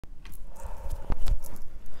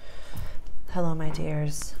Hello, my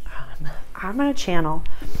dears. I'm going to channel.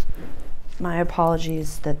 My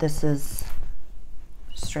apologies that this is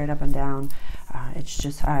straight up and down. It's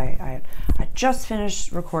just, I just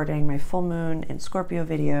finished recording my full moon in Scorpio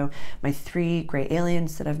video, my 3 gray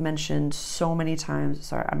aliens that I've mentioned so many times.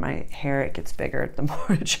 Sorry, my hair, it gets bigger the more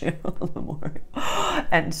I channel, the more.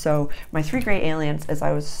 And so my 3 gray aliens, as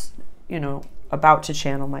I was, you know, about to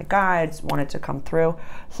channel my guides, wanted to come through.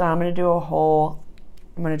 So I'm going to do a whole,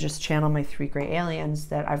 I'm going to just channel my 3 gray aliens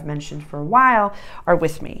that I've mentioned for a while are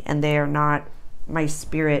with me, and they are not my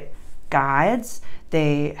spirit guides.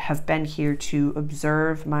 They have been here to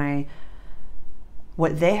observe my,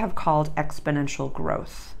 what they have called exponential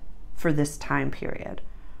growth for this time period.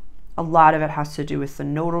 A lot of it has to do with the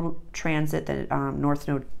nodal transit, the north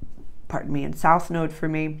node, pardon me, and south node for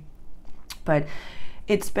me. But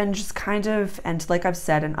it's been just kind of, and like I've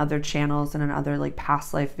said in other channels and in other like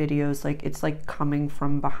past life videos, like it's like coming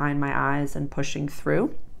from behind my eyes and pushing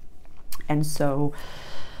through. And so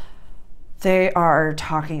they are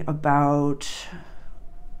talking about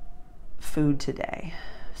food today.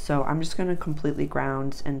 So I'm just going to completely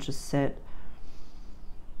ground and just sit.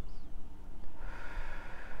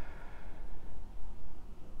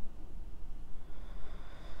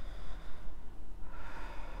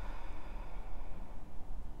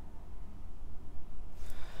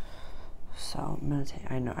 So I'm going to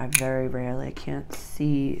take, I know I very rarely, I can't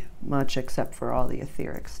see much except for all the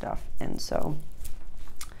etheric stuff. And so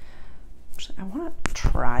I want to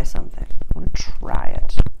try something. I want to try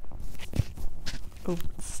it. Oh,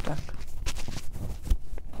 it's stuck.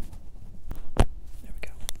 There we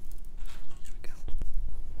go. There we go.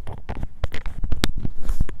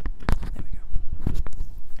 There we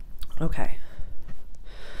go. Okay.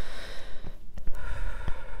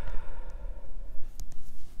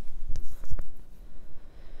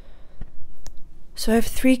 So I have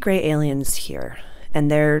 3 gray aliens here,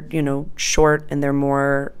 and they're, you know, short, and they're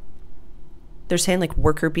more, they're saying like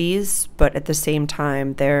worker bees, but at the same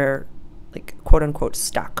time, they're like quote unquote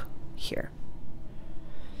stuck here.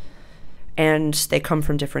 And they come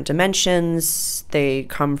from different dimensions. They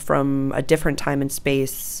come from a different time and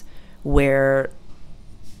space where,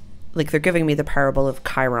 like, they're giving me the parable of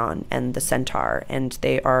Chiron and the centaur, and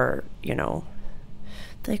they are, you know,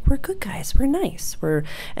 like, we're good guys, we're nice,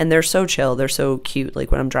 and they're so chill, they're so cute.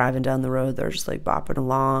 Like when I'm driving down the road, they're just like bopping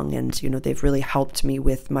along, and you know, they've really helped me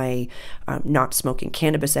with my not smoking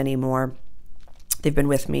cannabis anymore. They've been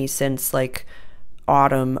with me since like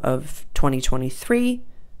autumn of 2023,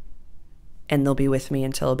 and they'll be with me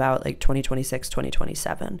until about like 2026,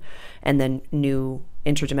 2027, and then new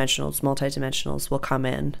interdimensionals, multidimensionals will come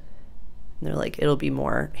in, and they're like, it'll be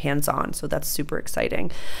more hands-on, so that's super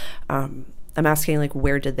exciting. I'm asking, like,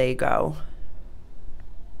 where did they go?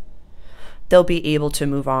 They'll be able to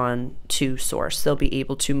move on to source. They'll be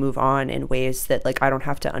able to move on in ways that, like, I don't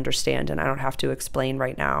have to understand and I don't have to explain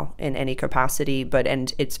right now in any capacity. But,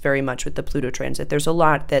 and it's very much with the Pluto transit. There's a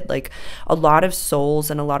lot that, like, a lot of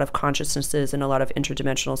souls and a lot of consciousnesses and a lot of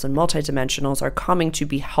interdimensionals and multidimensionals are coming to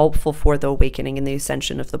be helpful for the awakening and the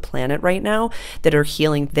ascension of the planet right now, that are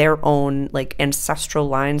healing their own, like, ancestral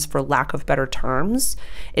lines, for lack of better terms.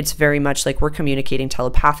 It's very much like we're communicating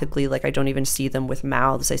telepathically. Like, I don't even see them with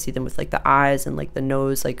mouths. I see them with, like, the eyes and like the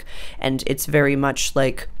nose, like, and it's very much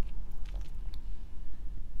like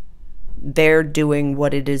they're doing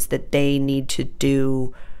what it is that they need to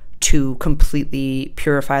do to completely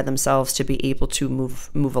purify themselves to be able to move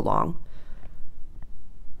along.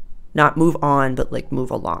 Not move on, but like move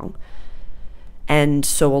along. And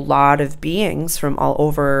so a lot of beings from all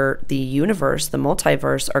over the universe, the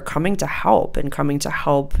multiverse, are coming to help, and coming to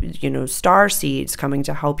help, you know, star seeds, coming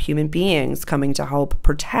to help human beings, coming to help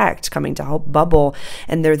protect, coming to help bubble.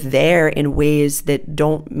 And they're there in ways that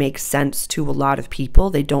don't make sense to a lot of people.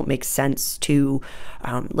 They don't make sense to,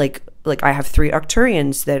 like I have 3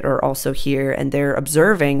 Arcturians that are also here, and they're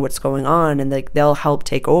observing what's going on, and like they'll help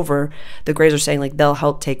take over. The Greys are saying like they'll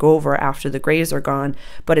help take over after the Greys are gone,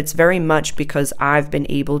 but it's very much because I've been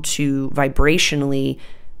able to vibrationally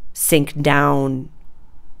sink down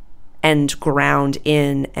and ground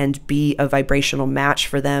in and be a vibrational match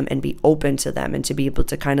for them and be open to them, and to be able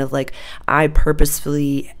to kind of like, I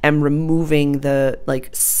purposefully am removing the like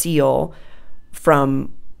seal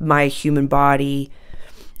from my human body.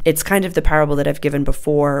 It's kind of the parable that I've given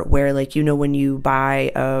before, where, like, you know, when you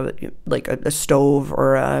buy a stove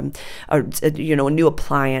or a new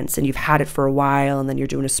appliance, and you've had it for a while, and then you're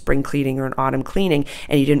doing a spring cleaning or an autumn cleaning,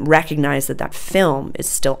 and you didn't recognize that that film is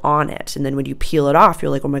still on it, and then when you peel it off, you're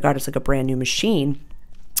like, oh my God, it's like a brand new machine.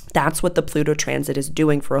 That's what the Pluto transit is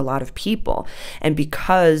doing for a lot of people. And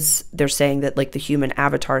because they're saying that like the human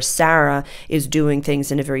avatar, Sarah, is doing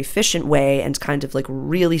things in a very efficient way and kind of like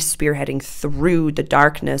really spearheading through the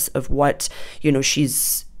darkness of what, you know,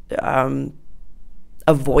 she's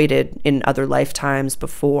avoided in other lifetimes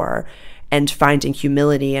before, and finding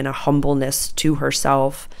humility and a humbleness to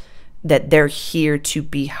herself, that they're here to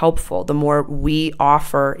be helpful. The more we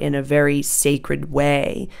offer in a very sacred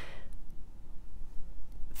way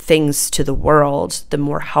things to the world, the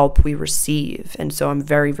more help we receive. And so I'm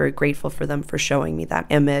very, very grateful for them for showing me that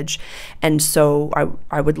image. And so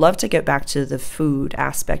I would love to get back to the food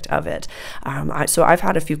aspect of it. So I've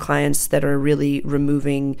had a few clients that are really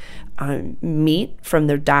removing meat from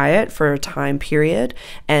their diet for a time period.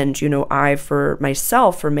 And, you know, I, for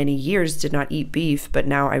myself, for many years did not eat beef, but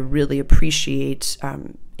now I really appreciate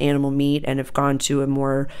animal meat and have gone to a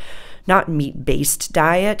more not meat-based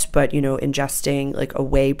diet, but, you know, ingesting like a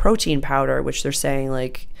whey protein powder, which they're saying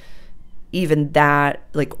like even that,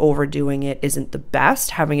 like overdoing it isn't the best.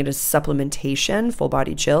 Having it as supplementation, full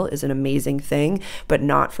body chill, is an amazing thing, but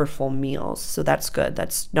not for full meals. So that's good.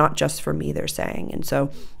 That's not just for me, they're saying. And so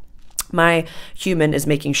my human is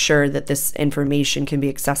making sure that this information can be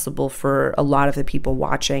accessible for a lot of the people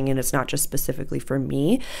watching, and it's not just specifically for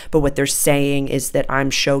me. But what they're saying is that I'm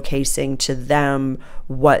showcasing to them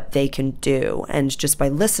what they can do. And just by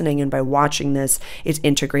listening and by watching this, it's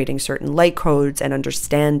integrating certain light codes and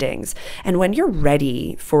understandings. And when you're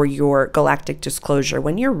ready for your galactic disclosure,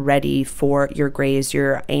 when you're ready for your grays,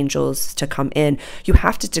 your angels to come in, you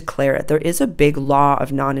have to declare it. There is a big law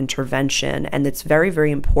of non-intervention, and it's very,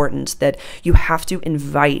 very important that you have to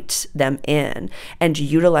invite them in and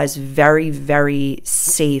utilize very, very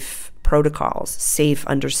safe protocols, safe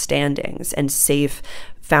understandings, and safe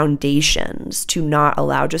foundations to not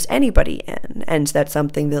allow just anybody in. And that's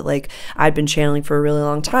something that like I've been channeling for a really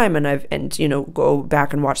long time, and you know, go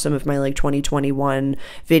back and watch some of my like 2021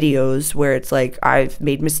 videos where it's like I've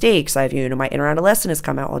made mistakes, I've, you know, my inner adolescent has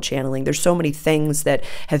come out while channeling. There's so many things that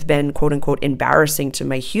have been quote unquote embarrassing to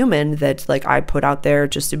my human that like I put out there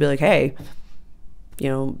just to be like, hey, you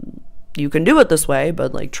know, you can do it this way,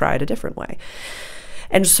 but like try it a different way.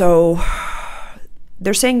 And so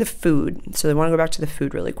they're saying the food, so they want to go back to the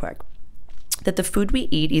food really quick, that the food we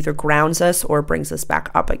eat either grounds us or brings us back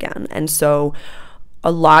up again. And so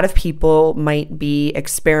a lot of people might be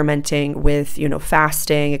experimenting with, you know,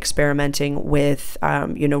 fasting, experimenting with,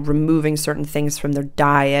 you know, removing certain things from their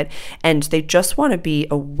diet, and they just want to be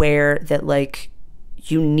aware that like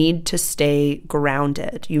you need to stay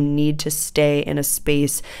grounded. You need to stay in a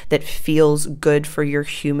space that feels good for your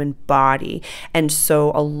human body. And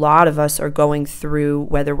so a lot of us are going through,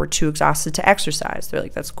 whether we're too exhausted to exercise, they're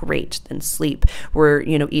like, that's great, then sleep. We're,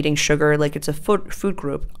 you know, eating sugar like it's a food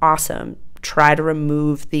group. Awesome. Try to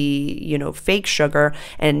remove the, you know, fake sugar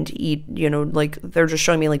and eat, you know, like they're just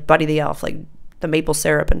showing me like Buddy the Elf, like the maple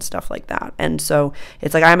syrup and stuff like that. And so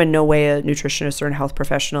it's like, I'm in no way a nutritionist or a health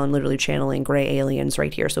professional. I'm literally channeling gray aliens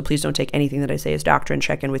right here. So please don't take anything that I say as doctrine.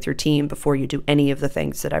 Check in with your team before you do any of the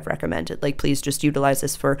things that I've recommended. Like, please just utilize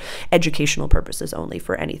this for educational purposes only,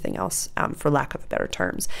 for anything else, for lack of better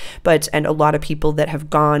terms. And a lot of people that have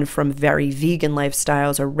gone from very vegan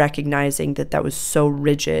lifestyles are recognizing that that was so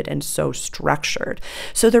rigid and so structured.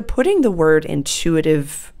 So they're putting the word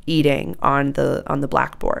intuitive eating on the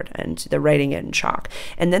blackboard, and they're writing it in chalk,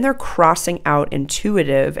 and then they're crossing out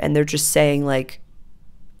intuitive, and they're just saying like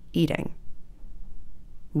eating.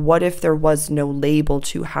 What if there was no label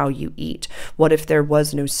to how you eat? What if there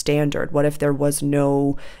was no standard? What if there was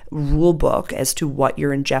no rule book as to what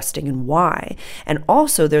you're ingesting and why? And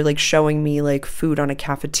also they're like showing me like food on a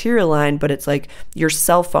cafeteria line, but it's like your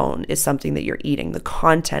cell phone is something that you're eating. The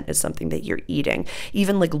content is something that you're eating.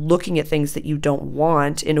 Even like looking at things that you don't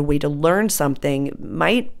want in a way to learn something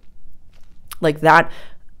might, like that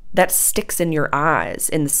sticks in your eyes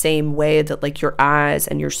in the same way that like your eyes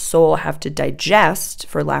and your soul have to digest,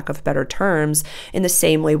 for lack of better terms, in the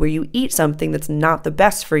same way where you eat something that's not the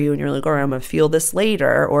best for you and you're like, all right, I'm gonna feel this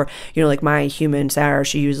later. Or, you know, like my human Sarah,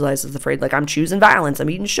 she utilizes the phrase like, I'm choosing violence, I'm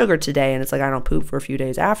eating sugar today, and it's like I don't poop for a few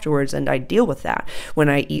days afterwards, and I deal with that. When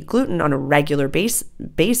I eat gluten on a regular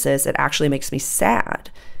basis, it actually makes me sad,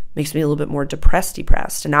 makes me a little bit more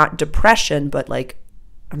depressed, not depression, but like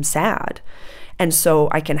I'm sad. And so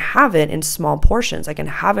I can have it in small portions. I can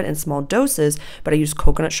have it in small doses, but I use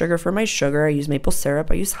coconut sugar for my sugar. I use maple syrup.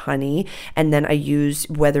 I use honey. And then I use,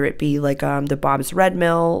 whether it be like the Bob's Red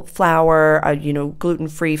Mill flour, you know,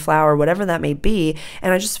 gluten-free flour, whatever that may be.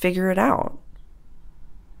 And I just figure it out.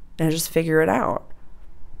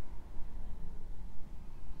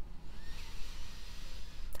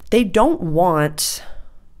 They don't want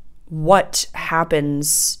what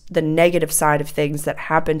happens, the negative side of things that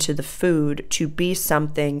happen to the food, to be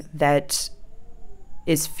something that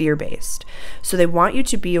is fear-based. So they want you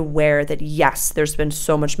to be aware that, yes, there's been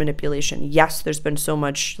so much manipulation. Yes, there's been so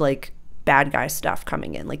much like bad guy stuff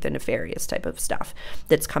coming in, like the nefarious type of stuff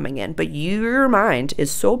that's coming in. But your mind is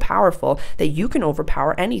so powerful that you can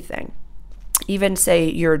overpower anything. Even say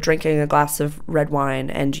you're drinking a glass of red wine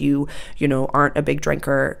and you know, aren't a big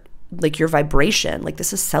drinker, like your vibration, like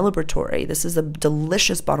this is celebratory. This is a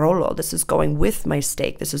delicious barolo. This is going with my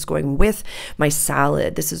steak. This is going with my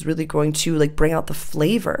salad. This is really going to like bring out the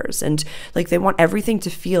flavors. And like they want everything to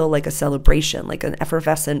feel like a celebration, like an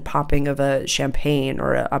effervescent popping of a champagne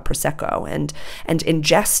or a Prosecco, and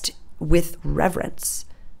ingest with reverence.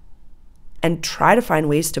 And try to find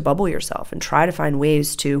ways to bubble yourself, and try to find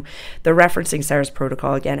ways to, they're referencing Sarah's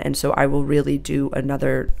protocol again. And so I will really do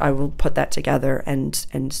another, I will put that together and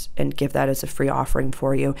give that as a free offering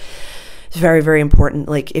for you. It's very, very important.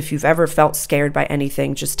 Like if you've ever felt scared by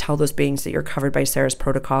anything, just tell those beings that you're covered by Sarah's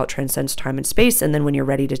protocol. It transcends time and space. And then when you're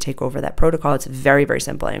ready to take over that protocol, it's very, very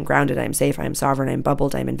simple. I am grounded, I am safe, I am sovereign, I am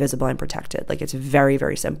bubbled, I am invisible, I'm protected. Like it's very,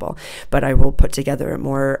 very simple. But I will put together a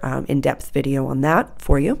more in-depth video on that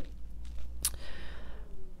for you.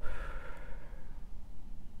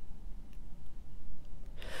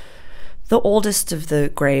 The oldest of the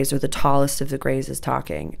Greys, or the tallest of the Greys, is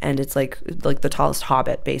talking, and it's like the tallest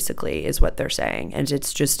hobbit basically is what they're saying. And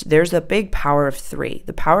it's just, there's a big power of three.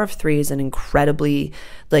 The power of three is an incredibly,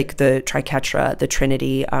 like the triquetra, the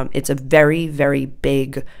Trinity. It's a very, very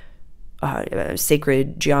big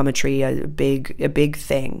sacred geometry, a big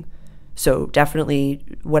thing. So definitely,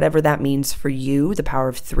 whatever that means for you, the power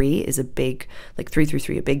of three is a big, like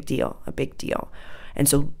 333, a big deal, a big deal. And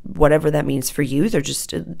so whatever that means for you,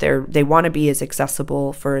 they want to be as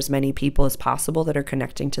accessible for as many people as possible that are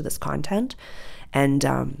connecting to this content. And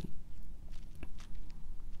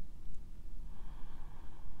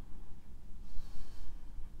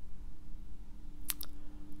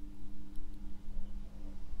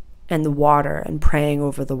the water, and praying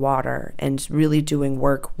over the water, and really doing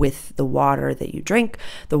work with the water that you drink,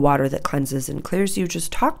 the water that cleanses and clears you.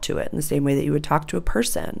 Just talk to it in the same way that you would talk to a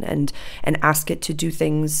person, and ask it to do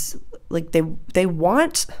things like they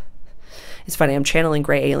want. It's funny, I'm channeling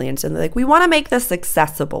gray aliens, and they're like, we want to make this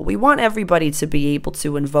accessible. We want everybody to be able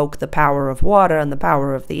to invoke the power of water and the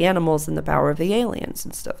power of the animals and the power of the aliens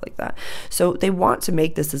and stuff like that. So they want to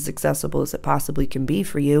make this as accessible as it possibly can be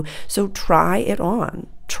for you. So try it on.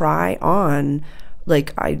 Try on,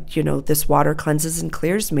 like, this water cleanses and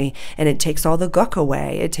clears me, and it takes all the guk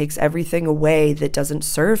away. It takes everything away that doesn't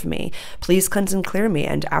serve me. Please cleanse and clear me.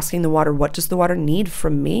 And asking the water, what does the water need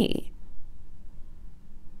from me?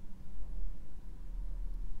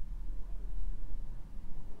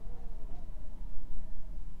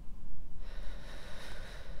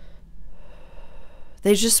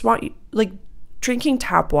 They just want you, like, drinking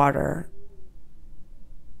tap water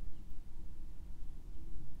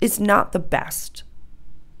is not the best.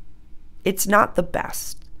 It's not the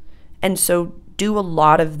best. And so do a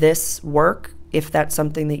lot of this work if that's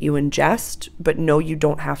something that you ingest, but no, you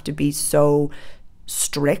don't have to be so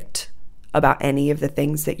strict about any of the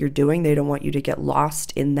things that you're doing. They don't want you to get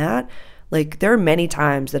lost in that. Like, there are many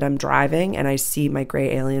times that I'm driving and I see my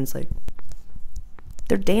gray aliens, like,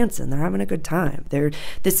 they're dancing, they're having a good time.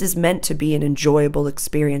 This is meant to be an enjoyable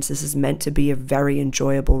experience. This is meant to be a very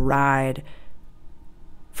enjoyable ride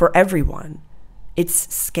for everyone.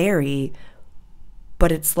 It's scary,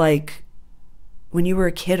 but it's like when you were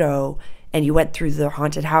a kiddo and you went through the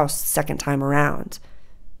haunted house second time around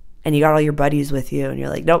and you got all your buddies with you and you're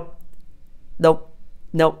like, nope, nope,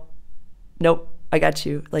 nope, nope, I got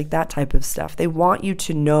you. Like that type of stuff. They want you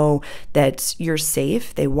to know that you're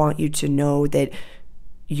safe. They want you to know that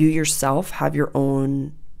you yourself have your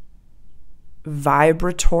own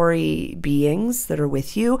vibratory beings that are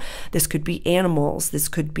with you. This could be animals. This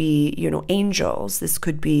could be, angels. This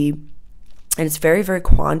could be, and it's very, very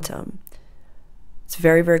quantum. It's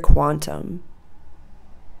very, very quantum.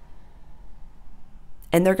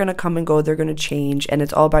 And they're going to come and go. They're going to change. And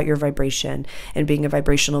it's all about your vibration and being a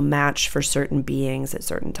vibrational match for certain beings at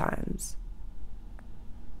certain times.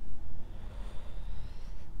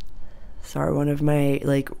 Sorry, one of my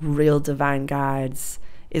real divine guides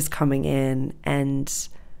is coming in, and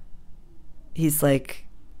he's saying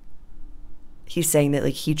that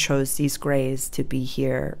he chose these grays to be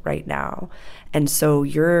here right now. And so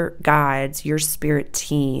your guides, your spirit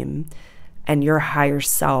team, and your higher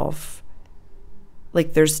self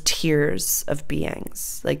like there's tiers of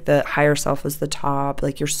beings. Like the higher self is the top,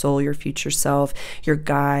 like your soul, your future self, your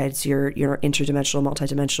guides, your interdimensional,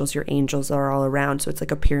 multidimensionals, your angels are all around. So it's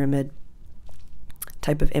like a pyramid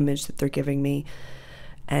type of image that they're giving me.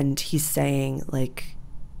 And he's saying, like,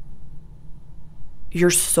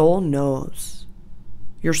 your soul knows.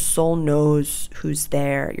 Your soul knows who's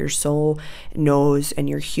there. Your soul knows, and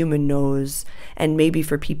your human knows. And maybe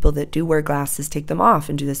for people that do wear glasses, take them off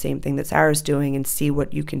and do the same thing that Sarah's doing and see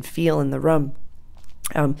what you can feel in the room.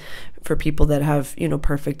 For people that have, you know,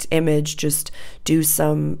 perfect image, just do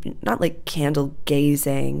some, not like candle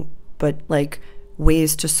gazing, but like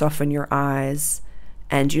ways to soften your eyes.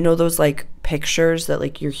 And you know those like pictures that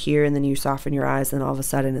like you're here and then you soften your eyes and all of a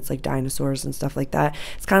sudden it's like dinosaurs and stuff like that.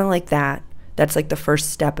 It's kind of like that. That's like the first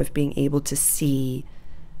step of being able to see.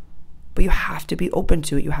 But you have to be open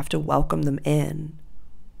to it. You have to welcome them in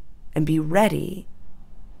and be ready.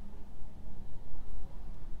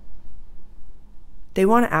 They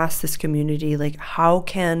want to ask this community, like, how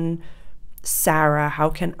can Sarah, how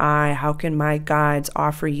can my guides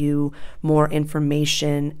offer you more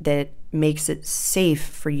information that makes it safe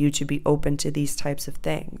for you to be open to these types of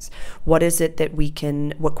things? What is it that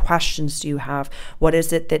what questions do you have? What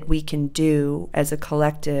is it that we can do as a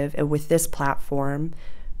collective and with this platform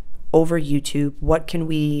over YouTube? What can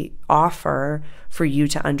we offer for you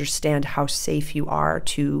to understand how safe you are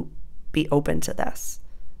to be open to this?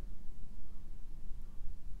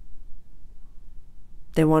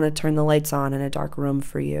 They want to turn the lights on in a dark room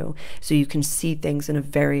for you so you can see things in a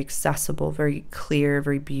very accessible, very clear,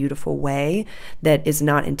 very beautiful way that is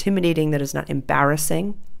not intimidating, that is not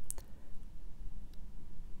embarrassing.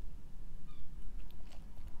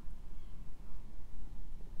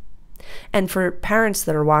 And for parents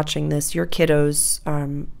that are watching this, your kiddos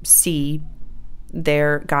see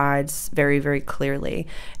their guides very, very clearly.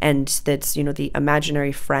 And that's, you know, the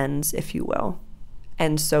imaginary friends, if you will.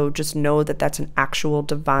 And so just know that that's an actual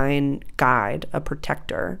divine guide, a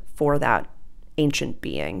protector for that ancient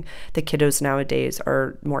being. The kiddos nowadays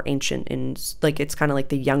are more ancient in, like, it's kind of like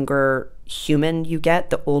the younger human you get,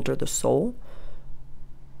 the older the soul.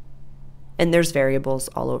 And there's variables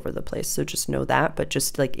all over the place, so just know that. But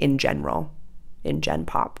just like in general, in Gen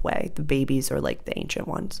Pop way, the babies are like the ancient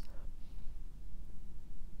ones.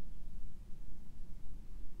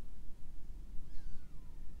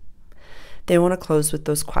 They want to close with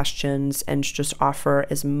those questions and just offer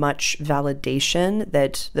as much validation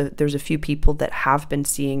that there's a few people that have been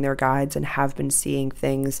seeing their guides and have been seeing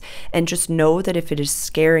things. And just know that if it is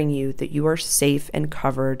scaring you, that you are safe and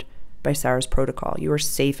covered by Sarah's protocol. You are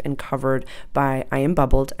safe and covered by, I am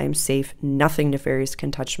bubbled, I am safe, nothing nefarious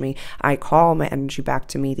can touch me. I call my energy back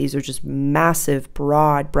to me. These are just massive,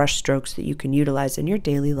 broad brush strokes that you can utilize in your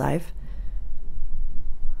daily life.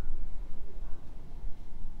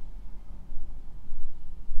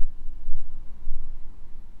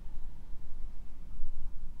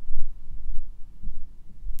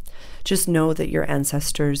 Just know that your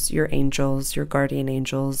ancestors, your angels, your guardian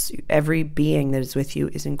angels, every being that is with you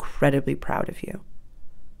is incredibly proud of you.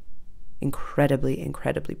 Incredibly,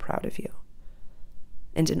 incredibly proud of you.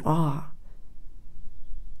 And in awe.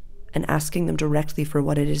 And asking them directly for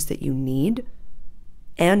what it is that you need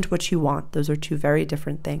and what you want. Those are two very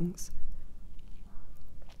different things.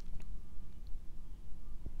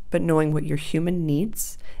 But knowing what your human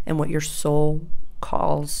needs and what your soul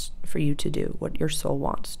calls for you to do, what your soul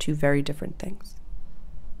wants, two very different things,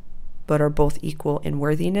 but are both equal in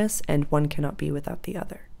worthiness, and one cannot be without the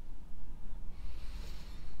other.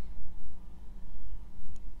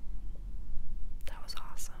 That was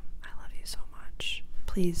awesome. I love you so much.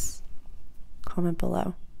 Please comment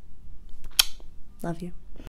below. Love you.